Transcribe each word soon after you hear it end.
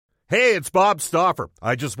Hey, it's Bob Stauffer.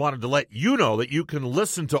 I just wanted to let you know that you can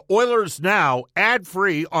listen to Oilers Now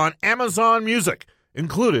ad-free on Amazon Music,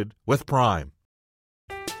 included with Prime.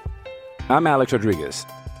 I'm Alex Rodriguez.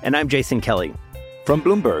 And I'm Jason Kelly. From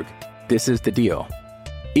Bloomberg, this is The Deal.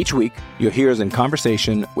 Each week, you'll hear us in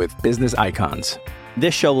conversation with business icons.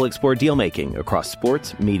 This show will explore deal-making across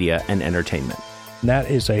sports, media, and entertainment.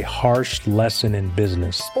 That is a harsh lesson in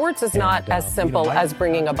business. Sports is not as simple as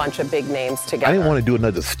bringing a bunch of big names together. I didn't want to do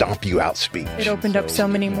another stomp you out speech. It opened up so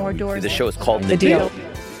many more doors. The show is called The Deal.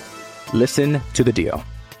 Listen to The Deal.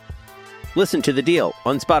 Listen to The Deal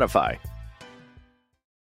on Spotify.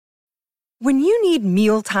 When you need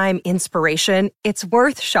mealtime inspiration, it's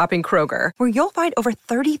worth shopping Kroger, where you'll find over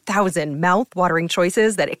 30,000 mouth-watering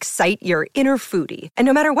choices that excite your inner foodie. And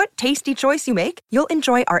no matter what tasty choice you make, you'll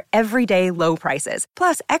enjoy our everyday low prices,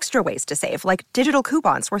 plus extra ways to save, like digital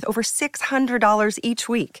coupons worth over $600 each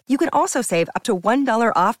week. You can also save up to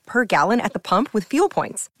 $1 off per gallon at the pump with fuel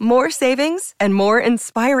points. More savings and more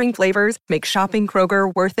inspiring flavors make shopping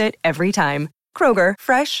Kroger worth it every time. Kroger,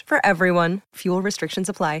 fresh for everyone. Fuel restrictions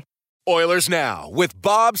apply. Oilers Now with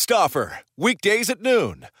Bob Stauffer. Weekdays at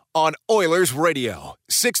noon on Oilers Radio,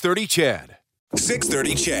 630 CHED.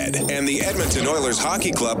 630 CHED and the Edmonton Oilers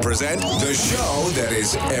Hockey Club present the show that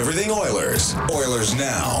is everything Oilers. Oilers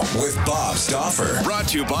Now with Bob Stauffer. Brought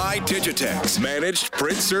to you by Digitex. Managed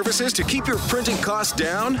print services to keep your printing costs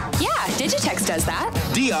down? Yeah, Digitex does that.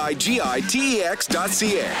 Digitex.ca.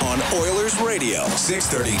 On Oilers Radio,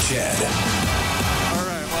 630 CHED. All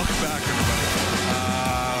right, welcome back, everybody.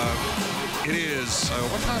 It is,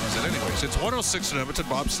 what time is it anyways? It's 1:06 in Edmonton.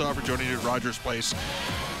 Bob Stauffer joining you at Rogers Place.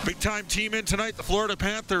 Big time team in tonight, the Florida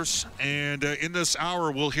Panthers. And in this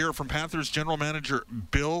hour, we'll hear from Panthers general manager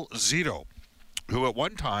Bill Zito, who at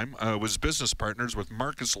one time was business partners with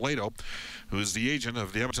Marcus Lato, who is the agent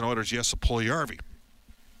of the Edmonton Oilers, Jesse Puljujarvi.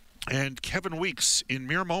 And Kevin Weeks, in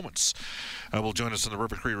mere moments, will join us on the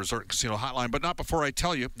River Cree Resort and Casino Hotline. But not before I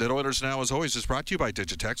tell you that Oilers Now, as always, is brought to you by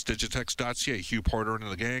Digitex. Digitex.ca. Hugh Porter and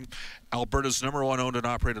the gang. Alberta's #1 owned and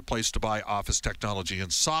operated place to buy office technology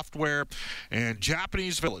and software. And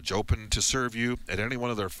Japanese Village, open to serve you at any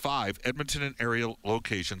one of their 5 Edmonton and area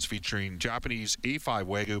locations featuring Japanese A5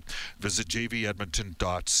 Wagyu. Visit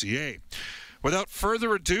jvedmonton.ca. Without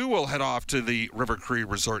further ado, we'll head off to the River Cree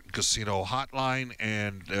Resort and Casino Hotline.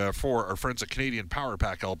 And for our friends at Canadian Power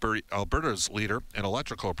Pack, Alberta's leader in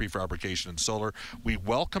electrical prefabrication and solar, we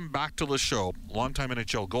welcome back to the show longtime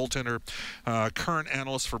NHL goaltender, current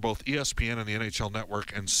analyst for both ESPN and the NHL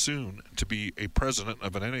Network, and soon to be a president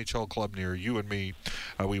of an NHL club near you and me.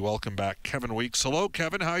 We welcome back Kevin Weeks. Hello,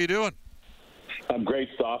 Kevin. How you doing? I'm great,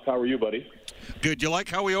 Stoff. How are you, buddy? Good. You like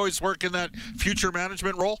how we always work in that future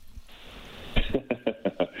management role?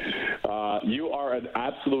 You are an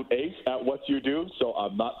absolute ace at what you do, so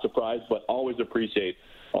I'm not surprised, but always appreciate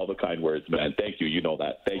all the kind words, man. Thank you. You know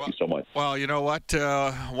that. Thank you so much. Well, you know what?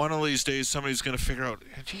 One of these days, somebody's going to figure out,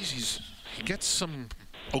 geez, he gets some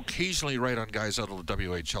occasionally right on guys out of the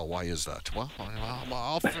WHL. Why is that? Well,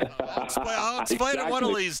 I'll explain it one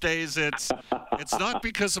of these days. It's not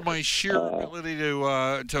because of my sheer ability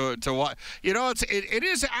to watch. You know, it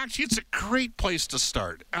is actually, it's a great place to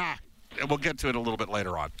start. We'll get to it a little bit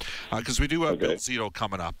later on because we do have Bill Zito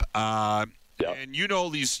coming up. And you know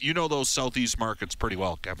those southeast markets pretty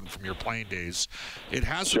well, Kevin, from your playing days. It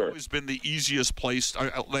hasn't always been the easiest place.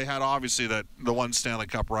 They had obviously the one Stanley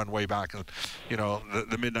Cup run way back in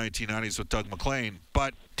the mid 1990s with Doug McLean.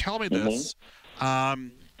 But tell me this.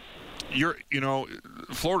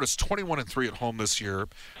 Florida's 21-3 at home this year.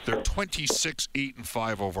 They're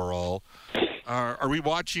 26-8-5 overall. Are we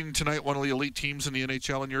watching tonight one of the elite teams in the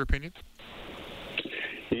NHL, in your opinion?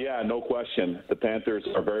 Yeah, no question. The Panthers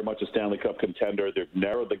are very much a Stanley Cup contender. They've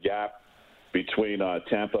narrowed the gap between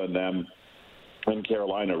Tampa and them and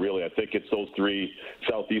Carolina, really. I think it's those 3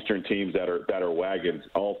 southeastern teams that are wagons,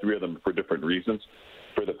 all 3 of them for different reasons.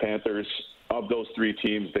 For the Panthers, of those 3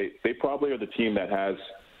 teams, they probably are the team that has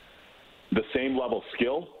the same level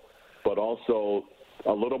skill, but also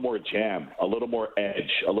a little more jam, a little more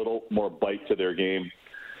edge, a little more bite to their game.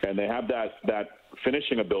 And they have that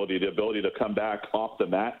finishing ability, the ability to come back off the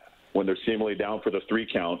mat when they're seemingly down for the 3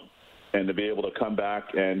 count, and to be able to come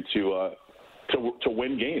back and to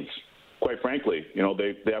win games. Quite frankly,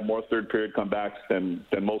 they have more third period comebacks than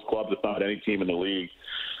most clubs, if not any team in the league.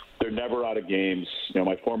 They're never out of games.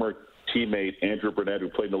 My former teammate Andrew Burnett, who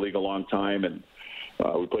played in the league a long time, and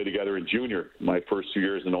we played together in junior my first 2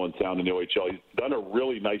 years in Owen Sound in the OHL. He's done a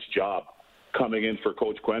really nice job coming in for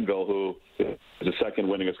Coach Quenneville, who is the second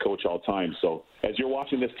winningest coach all time. So as you're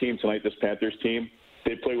watching this team tonight, this Panthers team,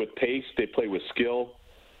 they play with pace, they play with skill,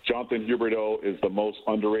 Jonathan Huberdeau is the most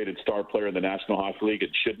underrated star player in the National Hockey League. It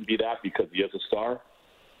shouldn't be that because he is a star.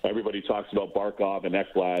 Everybody talks about Barkov and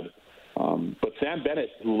Ekblad. But Sam Bennett,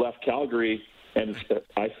 who left Calgary, and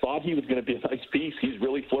I thought he was going to be a nice piece. He's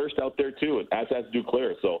really flourished out there, too, as has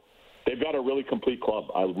Duclair. So they've got a really complete club.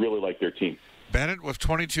 I really like their team. Bennett with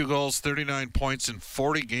 22 goals, 39 points in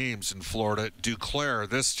 40 games in Florida. Duclair,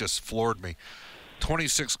 this just floored me.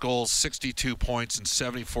 26 goals, 62 points in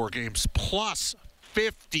 74 games, plus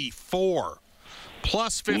 54.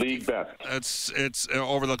 Plus 50. League best. It's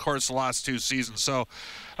over the course of the last 2 seasons. So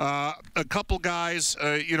a couple guys,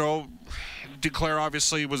 Duclair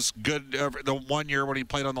obviously was good the 1 year when he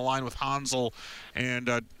played on the line with Hansel and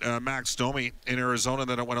Max Domi in Arizona.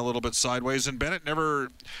 Then it went a little bit sideways. And Bennett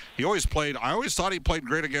I always thought he played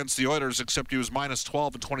great against the Oilers, except he was minus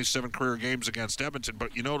 12 in 27 career games against Edmonton.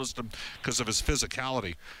 But you noticed him because of his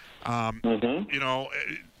physicality.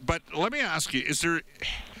 But let me ask you,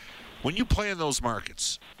 when you play in those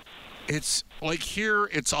markets, it's like here,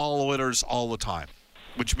 it's all Oilers all the time,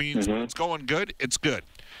 which means when it's going good, it's good.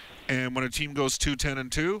 And when a team goes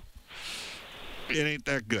 2-10-2, it ain't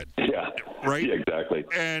that good. Yeah. Right? Yeah, exactly.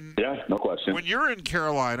 And yeah, no question. When you're in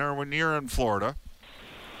Carolina or when you're in Florida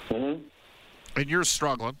and you're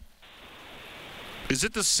struggling, is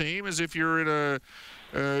it the same as if you're in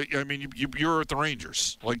you're at the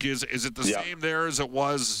Rangers? Like, is it the same there as it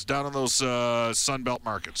was down in those Sun Belt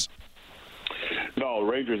markets? No,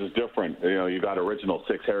 Rangers is different. You got original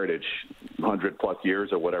 6 heritage, 100-plus years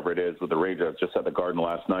or whatever it is with the Rangers. Just at the Garden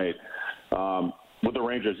last night. With the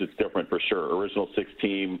Rangers, it's different for sure. Original 6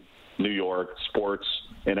 team, New York, sports,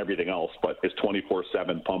 and everything else, but it's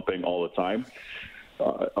 24/7 pumping all the time.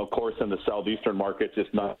 Of course, in the southeastern markets,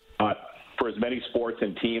 it's not for as many sports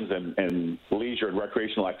and teams and leisure and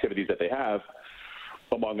recreational activities that they have,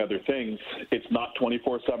 among other things. It's not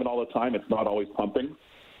 24/7 all the time. It's not always pumping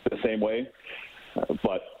the same way.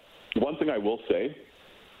 But one thing I will say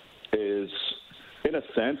is, in a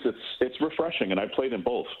sense, it's refreshing, and I played in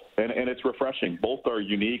both, and it's refreshing. Both are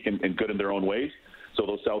unique and good in their own ways. So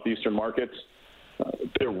those southeastern markets,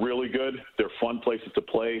 they're really good. They're fun places to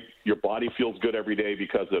play. Your body feels good every day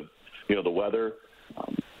because of the weather.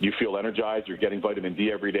 You feel energized. You're getting vitamin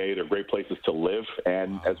D every day. They're great places to live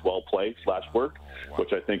and as well play/work,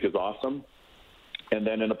 which I think is awesome. And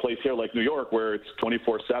then in a place here like New York, where it's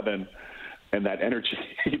 24/7, and that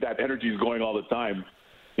energy is going all the time,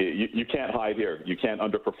 you can't hide here. You can't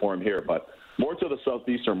underperform here. But more to the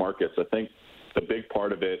southeastern markets, I think the big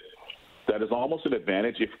part of it that is almost an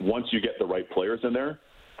advantage if once you get the right players in there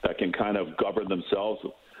that can kind of govern themselves.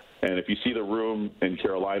 And if you see the room in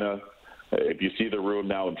Carolina, if you see the room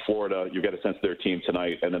now in Florida, you get a sense of their team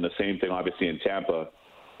tonight. And then the same thing, obviously, in Tampa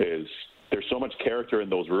is there's so much character in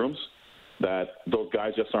those rooms that those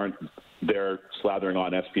guys just aren't there slathering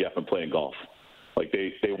on SPF and playing golf. Like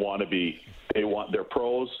they're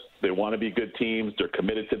pros. They want to be good teams. They're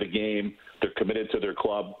committed to the game. They're committed to their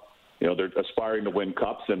club. They're aspiring to win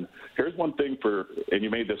cups. And here's one thing and you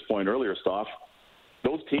made this point earlier, Stoff,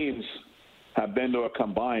 those teams have been to a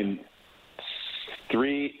combined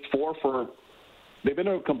they've been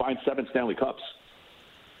to a combined 7 Stanley Cups.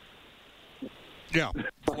 Yeah.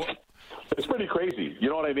 It's pretty crazy. You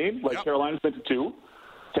know what I mean? Like Carolina's been to 2,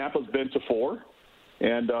 Tampa's been to 4,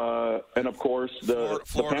 and of course the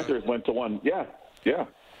Panthers went to 1. Yeah. So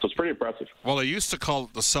it's pretty impressive. Well, they used to call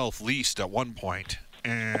it the South Least at one point.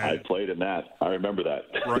 And I played in that. I remember that.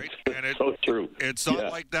 Right. And it's so true. It's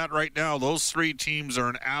not like that right now. Those 3 teams are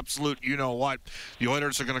an absolute you-know-what. The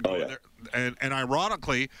Oilers are going to go in there. And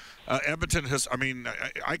ironically, Edmonton has –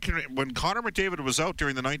 when Connor McDavid was out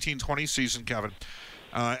during the 1920 season, Kevin,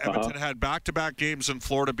 Edmonton had back-to-back games in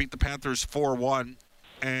Florida, beat the Panthers 4-1,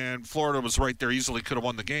 and Florida was right there, easily could have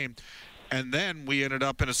won the game. And then we ended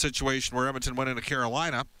up in a situation where Edmonton went into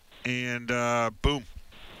Carolina, and boom.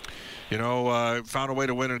 Found a way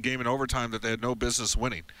to win a game in overtime that they had no business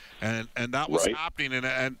winning. And that was happening.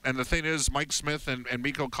 And the thing is, Mike Smith and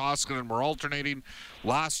Mikko Koskinen were alternating.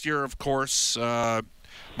 Last year, of course,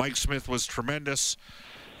 Mike Smith was tremendous.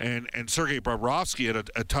 And Sergei Bobrovsky had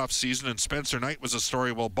a tough season. And Spencer Knight was a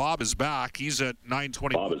story. Well, Bob is back. He's at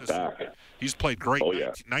 921. Bob is back. He's played great.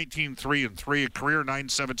 19-3-3, a career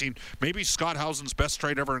 9-17. Maybe Scott Housen's best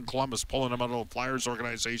trade ever in Columbus, pulling him out of the Flyers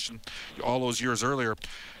organization all those years earlier.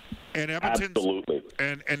 And Edmonton,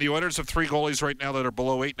 and the Oilers have 3 goalies right now that are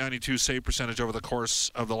below .892 save percentage over the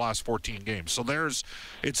course of the last 14 games. So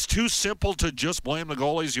it's too simple to just blame the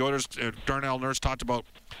goalies. The Oilers, Darnell Nurse talked about,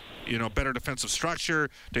 better defensive structure.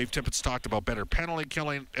 Dave Tippett's talked about better penalty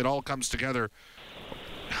killing. It all comes together.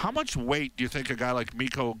 How much weight do you think a guy like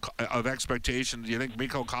Mikko of expectation? Do you think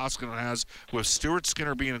Mikko Koskinen has with Stuart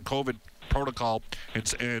Skinner being in COVID protocol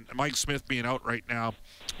and Mike Smith being out right now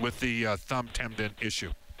with the thumb tendon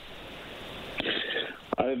issue?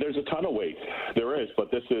 There's a ton of weight. There is, but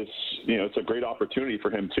this is, it's a great opportunity for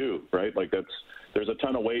him too, right? Like there's a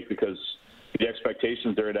ton of weight because the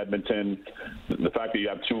expectations there at Edmonton, the fact that you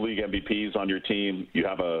have 2 league MVPs on your team, you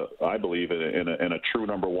have I believe, in a true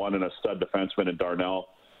number one and a stud defenseman in Darnell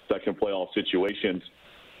that can play all situations.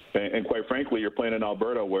 And quite frankly, you're playing in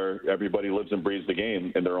Alberta where everybody lives and breathes the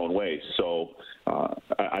game in their own way. So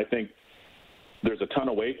I think there's a ton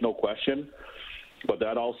of weight, no question. But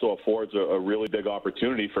that also affords a really big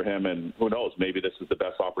opportunity for him. And who knows, maybe this is the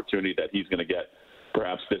best opportunity that he's going to get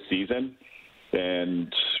perhaps this season.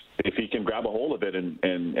 And if he can grab a hold of it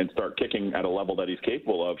and start kicking at a level that he's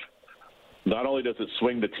capable of, not only does it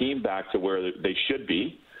swing the team back to where they should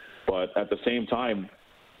be, but at the same time,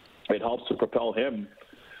 it helps to propel him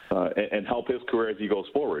and help his career as he goes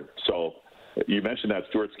forward. So you mentioned that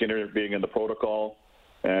Stuart Skinner being in the protocol,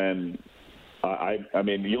 and I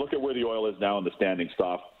mean, you look at where the Oil is now in the standing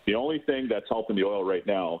stuff. The only thing that's helping the Oil right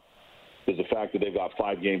now is the fact that they've got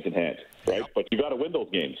 5 games in hand, right? Yep. But you got to win those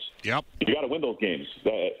games. Yep. You got to win those games.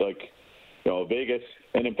 Vegas,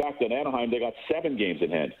 and in fact, in Anaheim, they got 7 games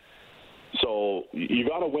in hand. So you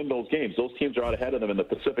got to win those games. Those teams are out ahead of them in the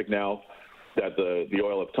Pacific now that the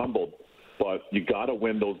Oil have tumbled. But you got to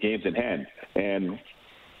win those games in hand. And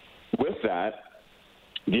with that,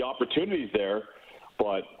 the opportunity's there,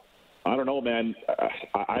 but I don't know, man. As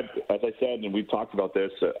I said, and we've talked about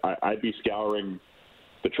this, I'd be scouring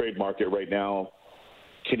the trade market right now.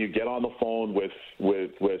 Can you get on the phone with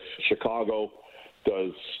Chicago?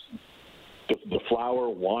 Does the Flower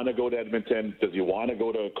want to go to Edmonton? Does he want to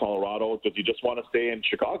go to Colorado? Does he just want to stay in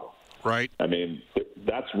Chicago? Right. I mean,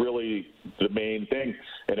 that's really the main thing.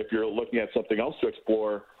 And if you're looking at something else to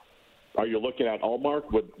explore, are you looking at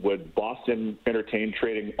Ullmark? Would Boston entertain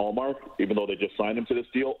trading Ullmark, even though they just signed him to this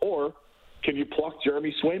deal? Or can you pluck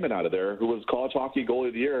Jeremy Swayman out of there, who was College Hockey Goalie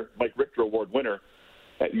of the Year, Mike Richter Award winner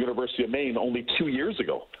at University of Maine only 2 years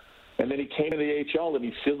ago? And then he came to the AHL and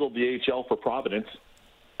he sizzled the AHL for Providence.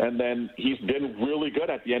 And then he's been really good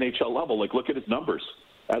at the NHL level. Like, look at his numbers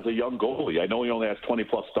as a young goalie. I know he only has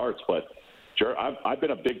 20-plus starts, but I've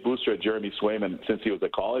been a big booster of Jeremy Swayman since he was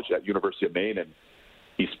at college at University of Maine, and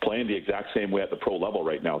he's playing the exact same way at the pro level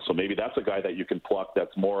right now. So maybe that's a guy that you can pluck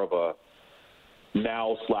that's more of a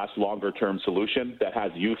now/longer-term solution that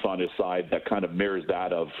has youth on his side that kind of mirrors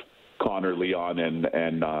that of Connor, Leon,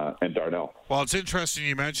 and Darnell. Well, it's interesting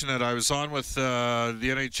you mentioned that. I was on with the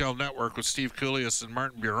NHL Network with Steve Kouleas and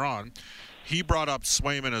Martin Biron. He brought up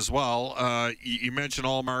Swayman as well. You mentioned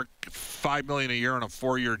Ullmark, $5 million a year on a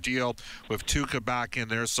 4-year deal with Tuukka back in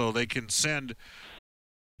there, so they can send.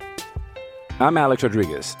 I'm Alex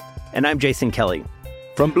Rodriguez. And I'm Jason Kelly.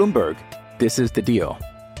 From Bloomberg, this is The Deal.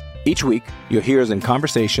 Each week, you'll hear us in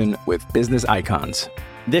conversation with business icons.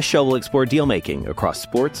 This show will explore deal-making across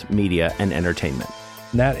sports, media, and entertainment.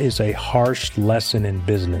 That is a harsh lesson in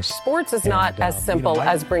business. Sports is not as simple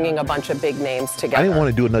as bringing a bunch of big names together. I didn't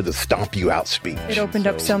want to do another stomp you out speech. It opened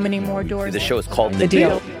up so many more doors. The show is called The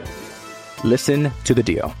Deal. Listen to The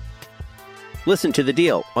Deal. Listen to The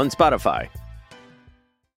Deal on Spotify.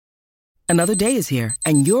 Another day is here,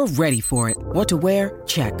 and you're ready for it. What to wear?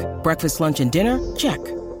 Check. Breakfast, lunch, and dinner? Check.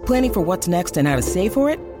 Planning for what's next and how to save for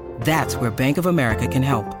it? That's where Bank of America can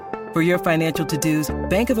help. For your financial to-dos,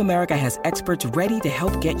 Bank of America has experts ready to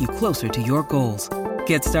help get you closer to your goals.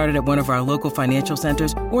 Get started at one of our local financial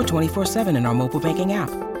centers or 24/7 in our mobile banking app.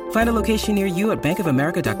 Find a location near you at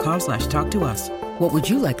bankofamerica.com/talktous. What would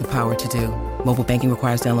you like the power to do? Mobile banking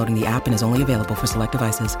requires downloading the app and is only available for select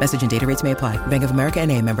devices. Message and data rates may apply. Bank of America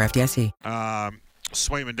N.A., member FDIC.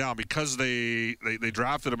 Swayman down because they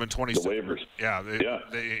drafted him in 20. The waivers. Yeah,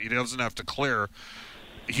 he doesn't have to clear.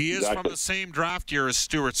 He is from the same draft year as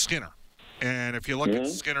Stuart Skinner. And if you look at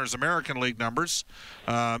Skinner's American League numbers,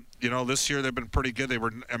 this year they've been pretty good.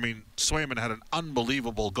 Swayman had an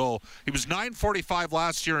unbelievable goal. He was .945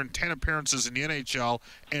 last year in 10 appearances in the NHL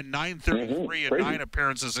and .933 in 9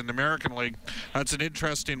 appearances in the American League. That's an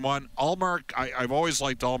interesting one. Ullmark, I've always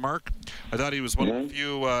liked Ullmark. I thought he was one of the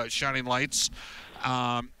few shining lights.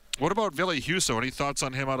 What about Ville Husso? Any thoughts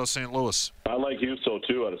on him out of St. Louis? I like Husso,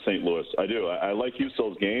 too, out of St. Louis. I do. I like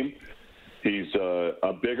Husso's game. He's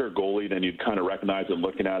a bigger goalie than you'd kind of recognize in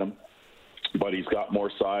looking at him, but he's got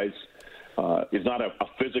more size. He's not a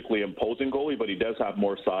physically imposing goalie, but he does have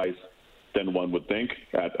more size than one would think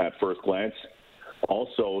at first glance.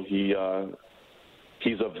 Also, he's a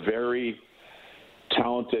very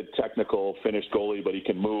talented, technical, finished goalie, but he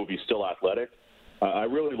can move. He's still athletic. I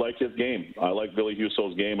really like his game. I like Billy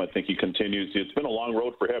Husso's game. I think he continues. It's been a long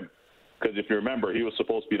road for him because if you remember, he was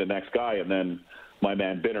supposed to be the next guy, and then my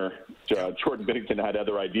man Binner, Jordan Binnington, had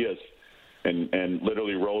other ideas and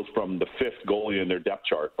literally rose from the 5th goalie in their depth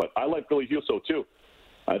chart. But I like Billy Husso too.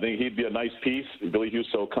 I think he'd be a nice piece. Billy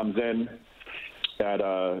Husso comes in at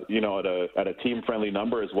a team-friendly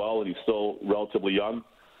number as well, and he's still relatively young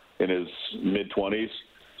in his mid-20s.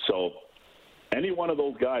 So any one of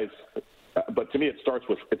those guys. But to me, it starts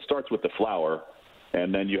with the flower,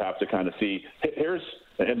 and then you have to kind of see.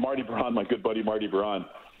 And Marty Biron, my good buddy Marty Biron,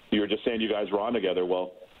 you were just saying you guys were on together.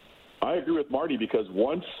 Well, I agree with Marty because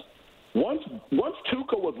once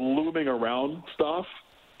Tuukka was looming around stuff,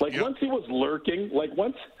 once he was lurking,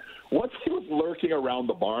 once he was lurking around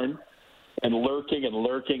the barn and lurking, and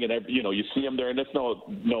you see him there, and it's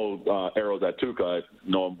no arrows at Tuukka. I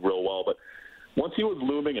know him real well, but once he was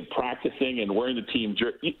looming and practicing and wearing the team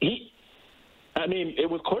jersey, it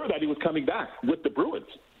was clear that he was coming back with the Bruins.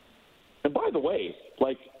 And by the way,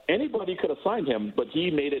 anybody could have signed him, but he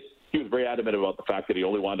was very adamant about the fact that he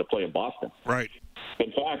only wanted to play in Boston. Right. In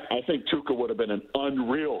fact, I think Tuukka would have been an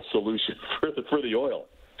unreal solution for the Oil,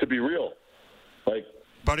 to be real.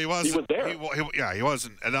 But he wasn't. He was there. He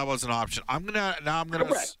wasn't, and that was an option. I'm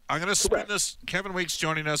gonna spin this. Kevin Weeks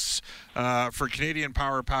joining us for Canadian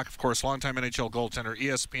Power Pack, of course, longtime NHL goaltender,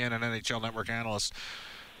 ESPN and NHL Network analyst.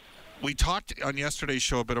 We talked on yesterday's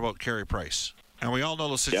show a bit about Carey Price, and we all know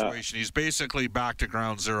the situation. Yeah. He's basically back to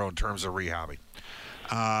ground zero in terms of rehabbing.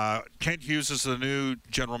 Kent Hughes is the new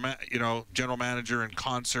general manager in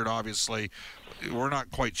concert. Obviously, we're not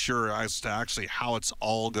quite sure as to actually how it's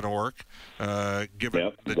all going to work.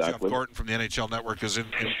 Given that Jeff Gorton from the NHL Network is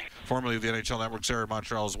formerly of the NHL Network's area in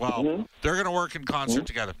Montreal as well, they're going to work in concert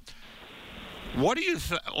together. What do you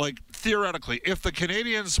theoretically, if the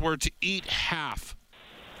Canadians were to eat half?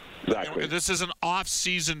 Exactly. This is an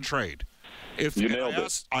off-season trade.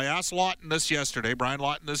 I asked Lawton this yesterday, Brian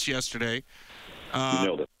Lawton this yesterday. You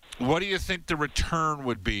nailed it. What do you think the return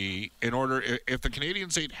would be if the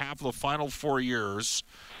Canadians ate half of the final 4 years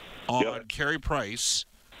on Carey Price?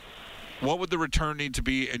 What would the return need to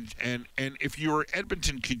be? And if you were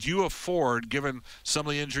Edmonton, could you afford, given some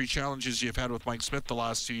of the injury challenges you've had with Mike Smith the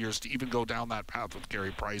last 2 years, to even go down that path with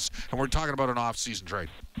Carey Price? And we're talking about an off-season trade.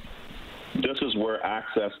 This is where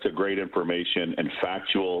access to great information and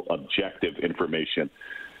factual, objective information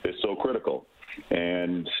is so critical.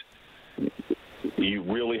 And you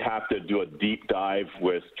really have to do a deep dive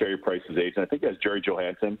with Carey Price's agent. I think that's Jerry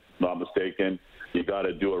Johansson, not mistaken. You got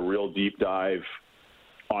to do a real deep dive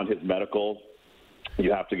on his medical.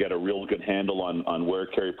 You have to get a real good handle on where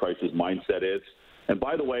Carey Price's mindset is. And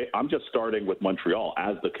by the way, I'm just starting with Montreal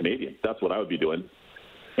as the Canadian. That's what I would be doing.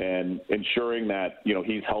 And ensuring that,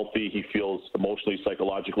 he's healthy, he feels emotionally,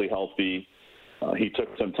 psychologically healthy. He took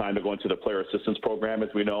some time to go into the player assistance program, as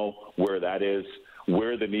we know, where that is,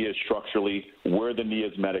 where the knee is structurally, where the knee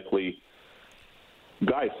is medically.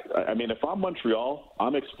 Guys, if I'm Montreal,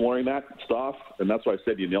 I'm exploring that stuff, and that's why I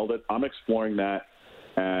said you nailed it. I'm exploring that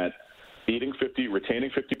at retaining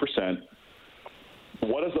 50%.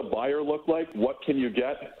 What does a buyer look like? What can you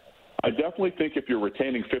get? I definitely think if you're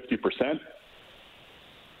retaining 50%,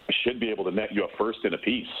 should be able to net you a first and a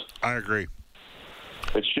piece. I agree.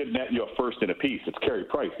 It should net you a first and a piece. It's Carey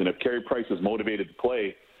Price, and if Carey Price is motivated to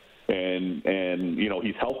play, and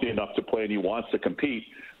he's healthy enough to play and he wants to compete,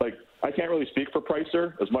 I can't really speak for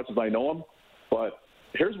Pricer as much as I know him, but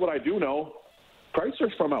here's what I do know: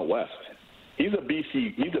 Pricer's from out west. He's a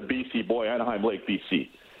BC boy, Anaheim Lake, BC.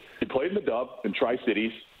 He played in the Dub in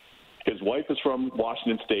Tri-Cities. His wife is from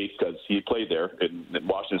Washington State because he played there in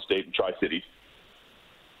Washington State and Tri-Cities.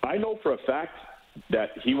 I know for a fact that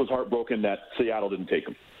he was heartbroken that Seattle didn't take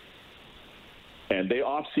him. And they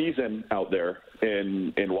off-season out there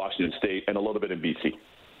in Washington State and a little bit in BC.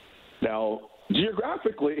 Now,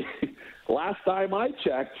 geographically, last time I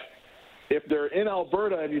checked, if they're in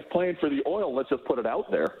Alberta and he's playing for the Oil, let's just put it out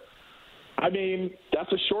there.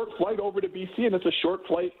 That's a short flight over to BC, and it's a short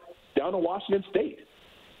flight down to Washington State.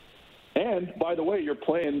 And, by the way, you're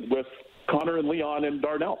playing with Connor and Leon and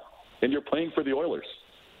Darnell, and you're playing for the Oilers.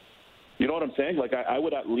 You know what I'm saying? I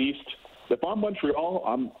would at least, if I'm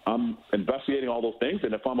Montreal, I'm investigating all those things,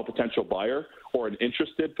 and if I'm a potential buyer or an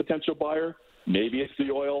interested potential buyer, maybe it's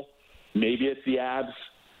the Oil, maybe it's the Abs.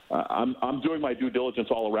 I'm doing my due diligence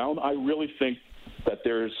all around. I really think that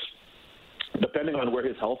there's, depending on where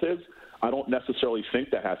his health is, I don't necessarily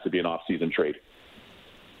think that has to be an off-season trade.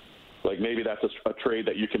 Maybe that's a trade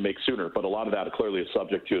that you can make sooner, but a lot of that clearly is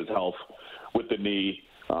subject to his health with the knee,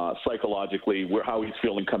 psychologically, how he's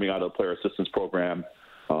feeling coming out of the player assistance program,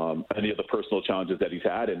 any of the personal challenges that he's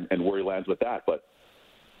had, and where he lands with that. But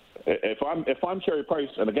if I'm Carey Price,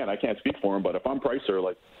 and again, I can't speak for him, but if I'm Pricer,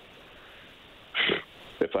 like,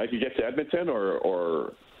 if I could get to Edmonton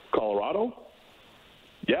or Colorado,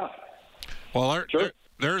 yeah. Well, sure.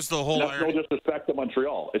 There's the whole. That's no disrespect to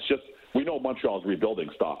Montreal. It's just we know Montreal's rebuilding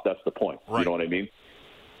stuff. That's the point. Right. You know what I mean?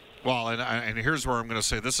 Well, and here's where I'm going to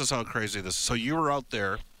say this is how crazy this is. So you were out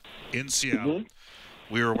there in Seattle.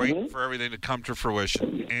 Mm-hmm. We were waiting for everything to come to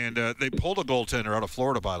fruition, and they pulled a goaltender out of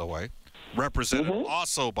Florida, by the way, represented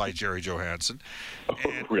also by Jerry Johansson.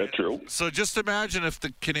 Yeah, true. So just imagine if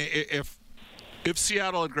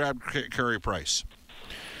Seattle had grabbed Carey Price,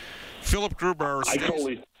 Philip Grubauer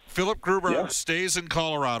stays in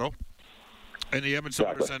Colorado, and the Edmonton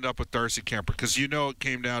Oilers end up with Darcy Kemper, because it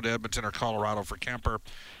came down to Edmonton or Colorado for Kemper.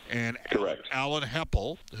 And Alan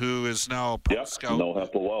Heppel, who is now a pro scout. Know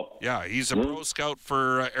Heppel well. Yeah, he's a pro scout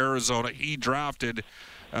for Arizona. He drafted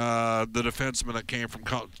the defenseman that came from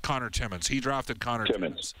Connor Timmins. He drafted Connor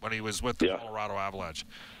Timmins when he was with the Colorado Avalanche.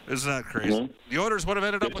 Isn't that crazy? The Oilers would have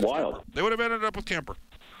ended up with Kemper. They would have ended up with Kemper.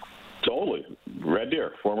 Totally. Red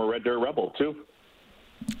Deer, former Red Deer Rebel, too.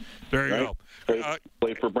 There you go.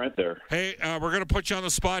 Played for Brent there. Hey, we're going to put you on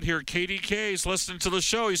the spot here. KDK is listening to the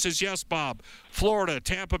show. He says, yes, Bob. Florida,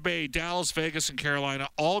 Tampa Bay, Dallas, Vegas, and Carolina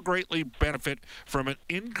all greatly benefit from an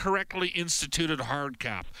incorrectly instituted hard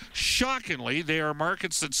cap. Shockingly, they are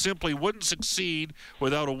markets that simply wouldn't succeed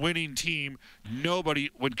without a winning team. Nobody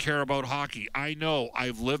would care about hockey. I know.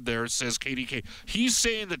 I've lived there, says KDK. He's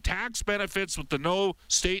saying the tax benefits with the no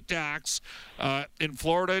state tax in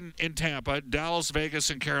Florida and in Tampa, Dallas, Vegas,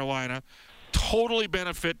 and Carolina totally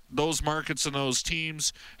benefit those markets and those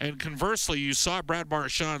teams. And conversely, you saw Brad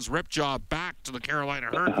Marchand's rip job back to the Carolina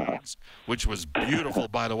Hurricanes, which was beautiful,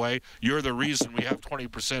 by the way. You're the reason we have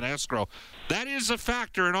 20% escrow. That is a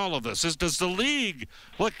factor in all of this. Does the league,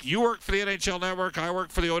 look, you work for the NHL Network, I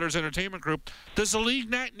work for the Oilers Entertainment Group, does the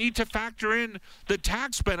league need to factor in the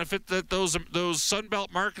tax benefit that those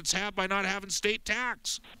Sunbelt markets have by not having state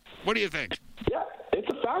tax? What do you think? Yeah. It's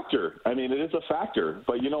a factor. I mean, it is a factor.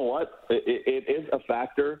 But you know what? It is a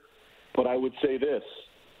factor. But I would say this.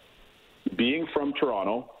 Being from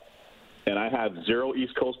Toronto, and I have zero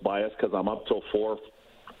East Coast bias because I'm up till 4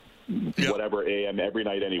 whatever a.m. every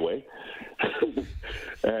night anyway.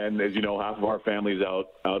 And as you know, half of our family's out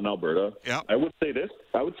in Alberta. Yep. I would say this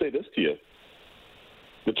to you.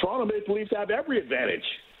 The Toronto Maple Leafs have every advantage.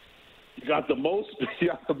 You got the most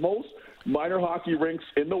minor hockey rinks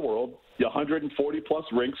in the world. 140-plus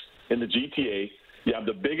rinks in the GTA. You have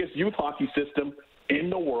the biggest youth hockey system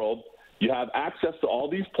in the world. You have access to all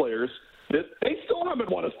these players. They still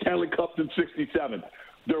haven't won a Stanley Cup since '67.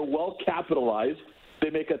 They're well capitalized.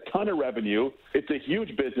 They make a ton of revenue. It's a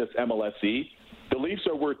huge business, MLSE. The Leafs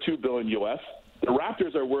are worth $2 billion U.S. The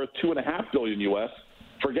Raptors are worth $2.5 billion U.S.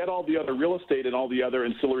 Forget all the other real estate and all the other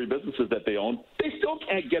ancillary businesses that they own. They still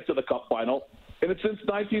can't get to the Cup final, and it's since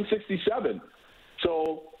 1967.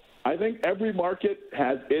 So I think every market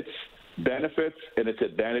has its benefits and its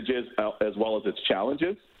advantages as well as its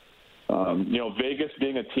challenges. Vegas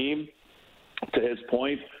being a team, to his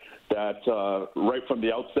point, that right from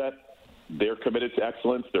the outset, they're committed to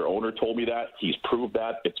excellence. Their owner told me that. He's proved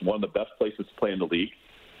that. It's one of the best places to play in the league.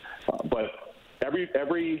 But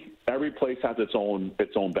every place has its own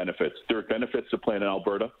benefits. There are benefits to playing in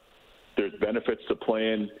Alberta. There's benefits to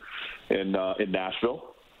playing in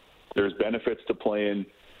Nashville. There's benefits to playing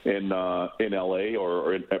in LA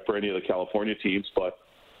or for any of the California teams. But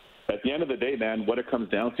at the end of the day, man, what it comes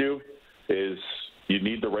down to is you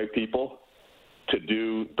need the right people to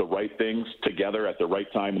do the right things together at the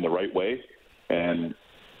right time in the right way. And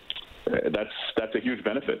that's a huge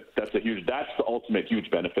benefit. That's the ultimate huge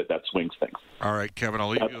benefit that swings things. All right, Kevin, I'll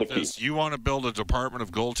leave you with this. You want to build a department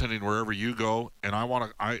of goaltending wherever you go, and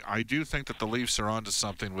I do think that the Leafs are onto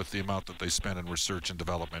something with the amount that they spend in research and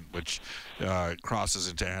development, which crosses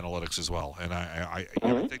into analytics as well. And I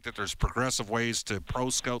think that there's progressive ways to pro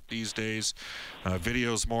scout these days.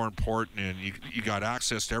 Video's more important, and you got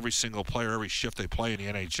access to every single player, every shift they play in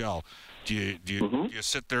the NHL. Do you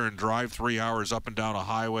sit there and drive 3 hours up and down a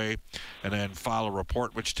highway and then file a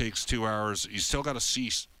report, which takes 2 hours? You still got to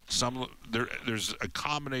see there's a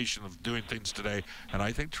combination of doing things today, and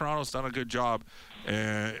I think Toronto's done a good job.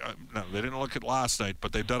 No, they didn't look at last night,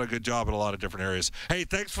 but they've done a good job in a lot of different areas. Hey,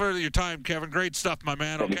 thanks for your time, Kevin. Great stuff, my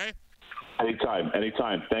man, okay?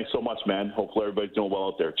 Anytime. Thanks so much, man. Hopefully everybody's doing well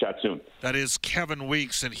out there. Chat soon. That is Kevin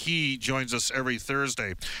Weeks, and he joins us every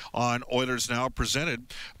Thursday on Oilers Now,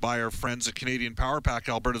 presented by our friends at Canadian Power Pack,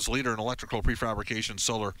 Alberta's leader in electrical prefabrication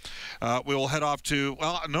solar. We will head off to,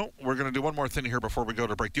 we're going to do one more thing here before we go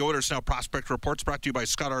to break. The Oilers Now Prospect Report's brought to you by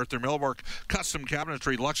Scott Arthur Millwork. Custom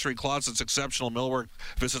cabinetry, luxury closets, exceptional millwork.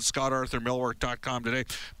 Visit scottarthurmillwork.com today.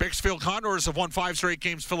 Bakersfield Condors have won 5 straight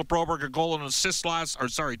games. Philip Broberg, a goal and an assist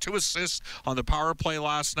 2 assists on the power play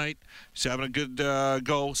last night. He's having a good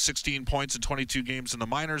go. 16 points in 22 games in the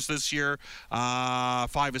minors this year.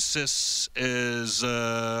 5 assists is,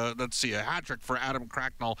 a hat-trick for Adam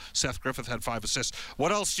Cracknell. Seth Griffith had 5 assists.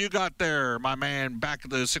 What else you got there, my man, back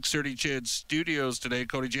at the 630 CHED studios today,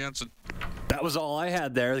 Cody Jansen? That was all I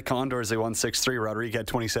had there. The Condors, they won 6-3. Rodriguez had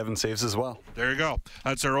 27 saves as well. There you go.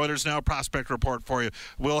 That's our Oilers Now Prospect Report for you.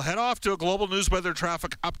 We'll head off to a global news weather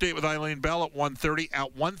traffic update with Eileen Bell at 1:30.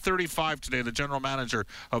 At 1:35 today, the general manager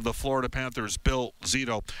of the Florida Panthers, Bill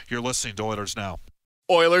Zito. You're listening to Oilers Now.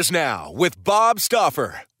 Oilers Now with Bob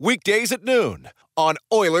Stauffer. Weekdays at noon on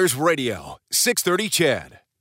Oilers Radio, 630 CHED.